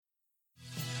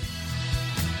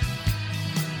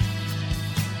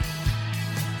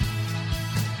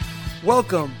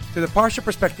Welcome to the Parsha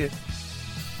Perspective.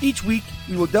 Each week,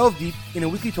 we will delve deep in a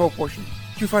weekly Torah portion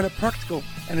to find a practical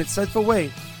and insightful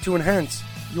way to enhance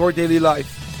your daily life.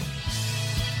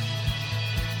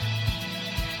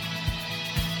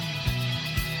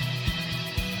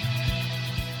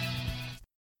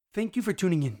 Thank you for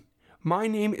tuning in. My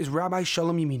name is Rabbi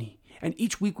Shalom Yamini, and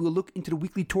each week we will look into the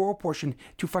weekly Torah portion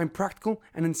to find practical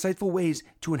and insightful ways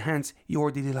to enhance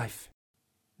your daily life.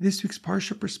 This week's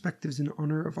Parsha Perspective is in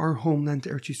honor of our homeland,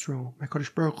 Eretz Yisro. May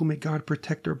Kadosh Baruch Hu, may God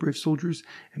protect our brave soldiers,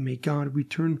 and may God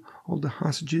return all the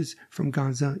hostages from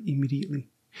Gaza immediately.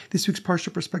 This week's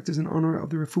Parsha Perspective is in honor of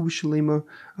the Refuah Shalema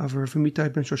of Rav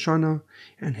Amitai ben Shoshana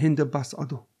and Hinda Bas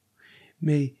Ado.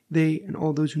 May they and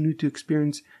all those who need to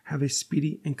experience have a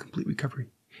speedy and complete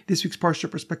recovery. This week's Parsha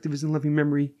Perspective is in loving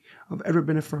memory of Edward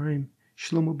ben Ephraim,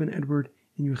 Shlomo ben Edward,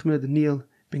 and Yochimel Daniel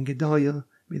ben Gedalia.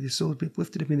 May their souls be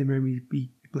uplifted and may their memory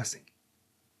be blessing.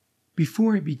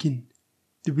 Before I begin,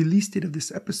 the release date of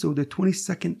this episode, the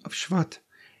 22nd of Shvat,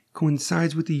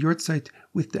 coincides with the Yortzeit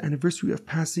with the anniversary of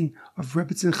passing of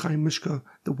Rebbetzin Chaim Mishka,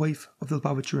 the wife of the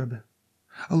Lubavitcher Rebbe.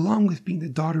 Along with being the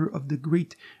daughter of the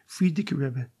great Frierdiker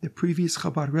Rebbe, the previous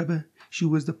Chabad Rebbe, she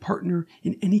was the partner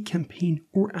in any campaign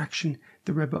or action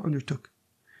the Rebbe undertook.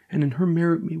 And in her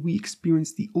merit may we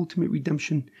experience the ultimate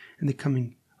redemption and the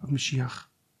coming of Mashiach.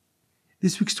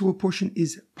 This week's Torah portion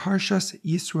is Parshas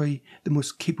Yisro, the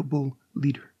most capable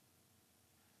leader.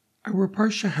 Our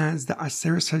Parsha has the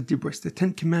Aseres HaDibros, the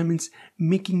 10 Commandments,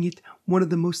 making it one of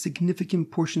the most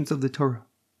significant portions of the Torah.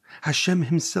 Hashem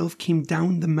himself came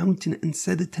down the mountain and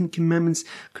said the 10 Commandments,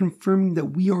 confirming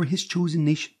that we are his chosen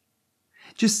nation.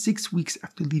 Just 6 weeks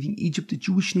after leaving Egypt, the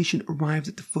Jewish nation arrives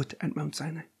at the foot at Mount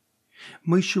Sinai.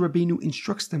 Moshe Rabbeinu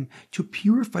instructs them to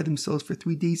purify themselves for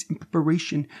 3 days in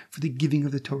preparation for the giving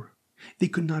of the Torah. They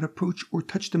could not approach or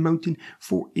touch the mountain,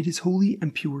 for it is holy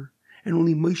and pure, and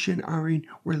only Moshe and Aaron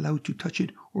were allowed to touch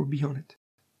it or be on it.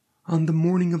 On the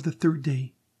morning of the 3rd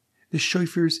day, the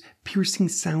shofar's piercing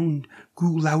sound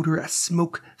grew louder as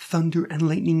smoke, thunder, and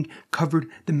lightning covered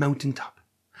the mountaintop.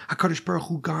 HaKadosh Baruch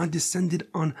Hu, God, descended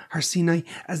on Har Sinai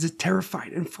as a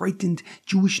terrified and frightened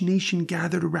Jewish nation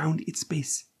gathered around its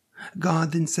base.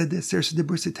 God then said the Aseres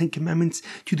HaDibros, the 10 Commandments,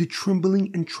 to the trembling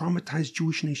and traumatized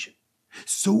Jewish nation.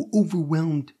 So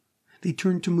overwhelmed, they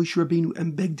turned to Moshe Rabbeinu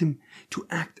and begged him to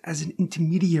act as an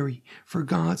intermediary, for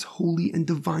God's holy and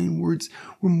divine words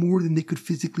were more than they could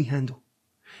physically handle.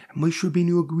 And Moshe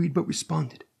Rabbeinu agreed but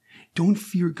responded, "Don't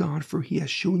fear God, for he has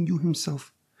shown you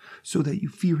himself, so that you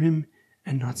fear him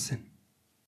and not sin."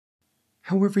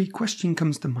 However, a question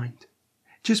comes to mind.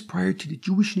 Just prior to the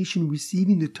Jewish nation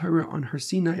receiving the Torah on Har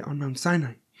Sinai on Mount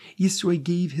Sinai, Yisro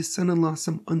gave his son-in-law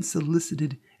some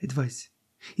unsolicited advice.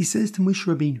 He says to Moshe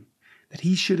Rabbeinu that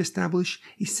he should establish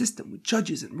a system with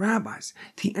judges and rabbis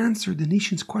to answer the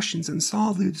nation's questions and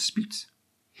solve their disputes.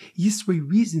 Yisro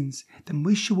reasons that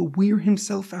Moshe will wear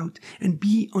himself out and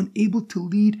be unable to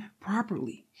lead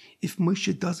properly if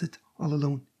Moshe does it all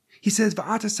alone. He says,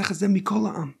 "Va'ata sechazem mikol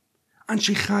ha'am,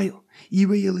 anshe chayil,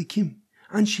 yirei elikim,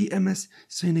 anshe emes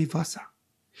seinei vasa."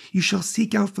 You shall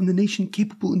seek out from the nation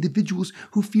capable individuals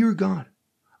who fear God,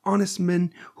 honest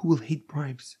men who will hate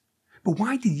bribes. But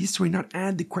why did Yisro not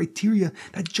add the criteria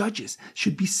that judges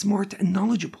should be smart and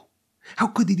knowledgeable? How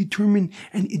could they determine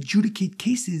and adjudicate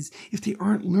cases if they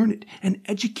aren't learned and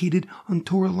educated on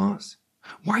Torah laws?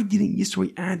 Why didn't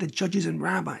Yisro add that judges and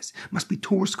rabbis must be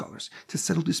Torah scholars to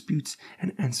settle disputes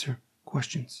and answer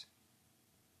questions?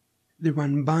 The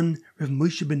Ramban, Rav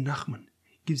Moshe ben Nachman,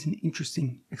 gives an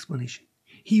interesting explanation.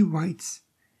 He writes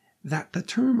that the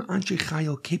term Anshe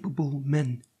Chayil, capable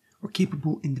men, or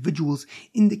capable individuals,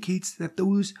 indicates that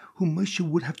those whom Moshe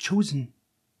would have chosen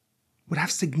would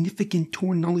have significant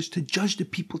Torah knowledge to judge the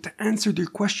people, to answer their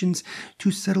questions,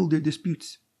 to settle their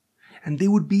disputes. And they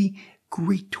would be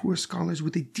great Torah scholars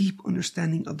with a deep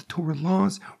understanding of the Torah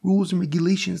laws, rules, and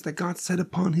regulations that God set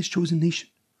upon his chosen nation.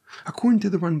 According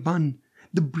to the Ramban,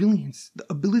 the brilliance, the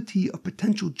ability of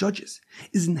potential judges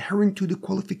is inherent to the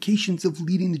qualifications of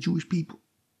leading the Jewish people.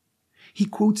 He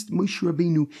quotes Moshe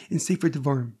Rabbeinu in Sefer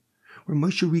Devarim, where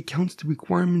Moshe recounts the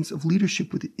requirements of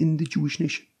leadership within the Jewish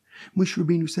nation. Moshe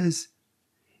Rabbeinu says,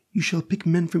 "You shall pick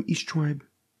men from each tribe,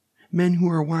 men who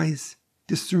are wise,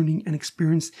 discerning, and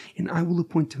experienced, and I will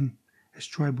appoint them as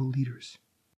tribal leaders."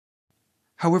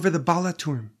 However, the Baal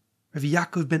HaTurim, Rav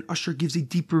Yaakov ben Asher, gives a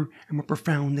deeper and more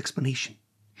profound explanation.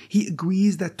 He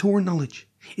agrees that Torah knowledge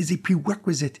is a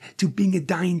prerequisite to being a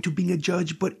dayan, to being a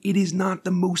judge, but it is not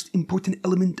the most important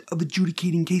element of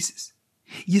adjudicating cases.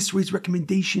 Yisro's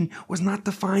recommendation was not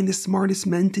to find the smartest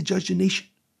men to judge the nation.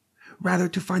 rather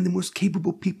to find the most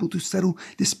capable people to settle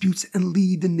disputes and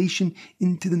lead the nation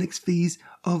into the next phase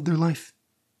of their life.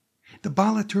 The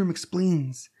Baal HaTurim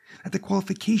explains that the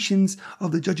qualifications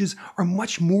of the judges are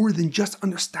much more than just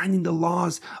understanding the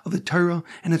laws of the Torah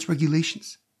and its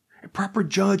regulations. A proper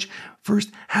judge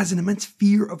first has an immense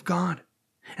fear of God,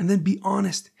 and then be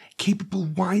honest, capable,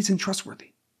 wise, and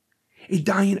trustworthy. A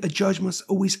judge must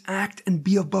always act and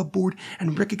be above board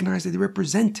and recognize that they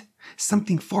represent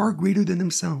something far greater than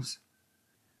themselves.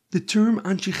 The term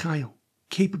Anshe Chayil,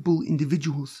 capable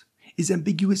individuals, is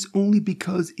ambiguous only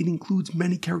because it includes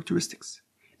many characteristics.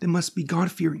 They must be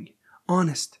God-fearing,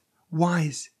 honest,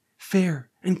 wise,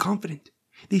 fair, and confident.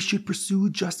 They should pursue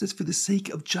justice for the sake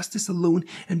of justice alone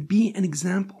and be an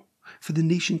example for the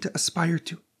nation to aspire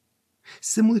to.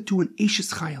 Similar to an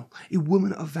Eshes Chayil, a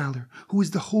woman of valor, who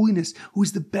is the holiness, who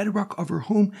is the bedrock of her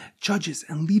home, judges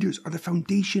and leaders are the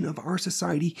foundation of our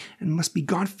society and must be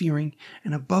God-fearing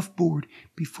and above board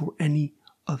before any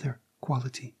other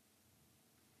quality.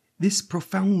 This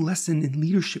profound lesson in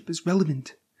leadership is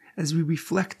relevant as we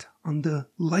reflect on the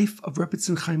life of Rebbe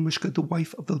Chaim Mishka, the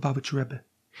wife of the Lubavitcher Rebbe.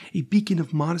 A beacon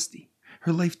of modesty,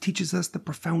 her life teaches us the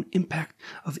profound impact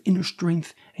of inner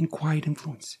strength and quiet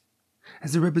influence.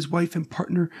 As the Rebbe's wife and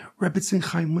partner, Rebbe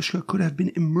Chaim Mishka could have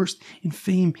been immersed in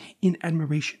fame, in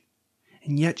admiration.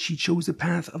 And yet she chose a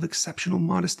path of exceptional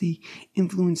modesty,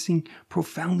 influencing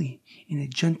profoundly in a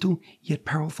gentle yet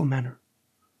powerful manner.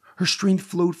 Her strength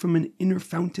flowed from an inner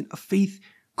fountain of faith,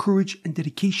 courage, and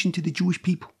dedication to the Jewish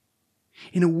people.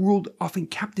 In a world often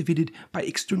captivated by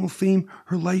external fame,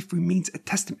 her life remains a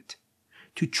testament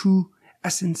to true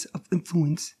essence of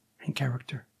influence and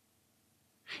character.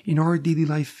 In our daily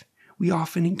life, we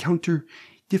often encounter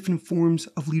different forms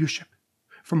of leadership.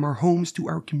 From our homes to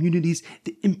our communities,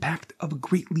 the impact of a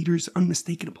great leader is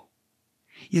unmistakable.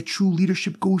 Yet true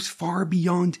leadership goes far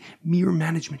beyond mere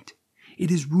management.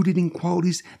 It is rooted in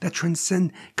qualities that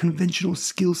transcend conventional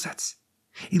skill sets.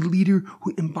 A leader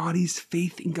who embodies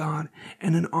faith in God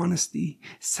and an honesty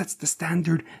sets the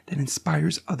standard that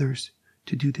inspires others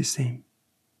to do the same.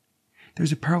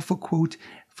 There's a powerful quote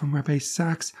from Rabbi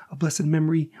Sachs of blessed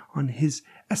memory on his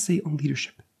essay on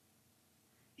leadership.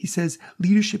 He says,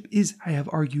 "Leadership is, I have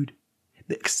argued,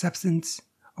 the acceptance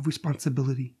of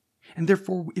responsibility. And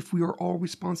therefore, if we are all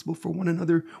responsible for one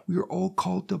another, we are all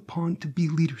called upon to be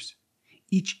leaders,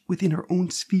 each within our own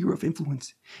sphere of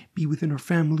influence, be within our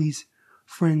families,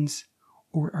 friends,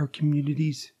 or our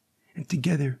communities, and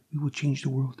together we will change the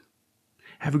world."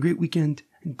 Have a great weekend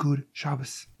and good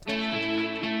Shabbos.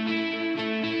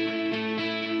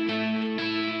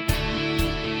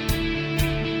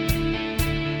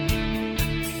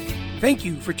 Thank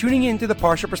you for tuning in to The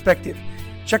Parsha Perspective.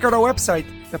 Check out our website,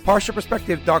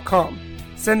 theparshaperspective.com.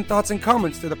 Send thoughts and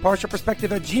comments to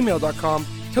theparshaperspective@gmail.com.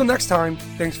 Till next time,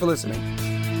 thanks for listening.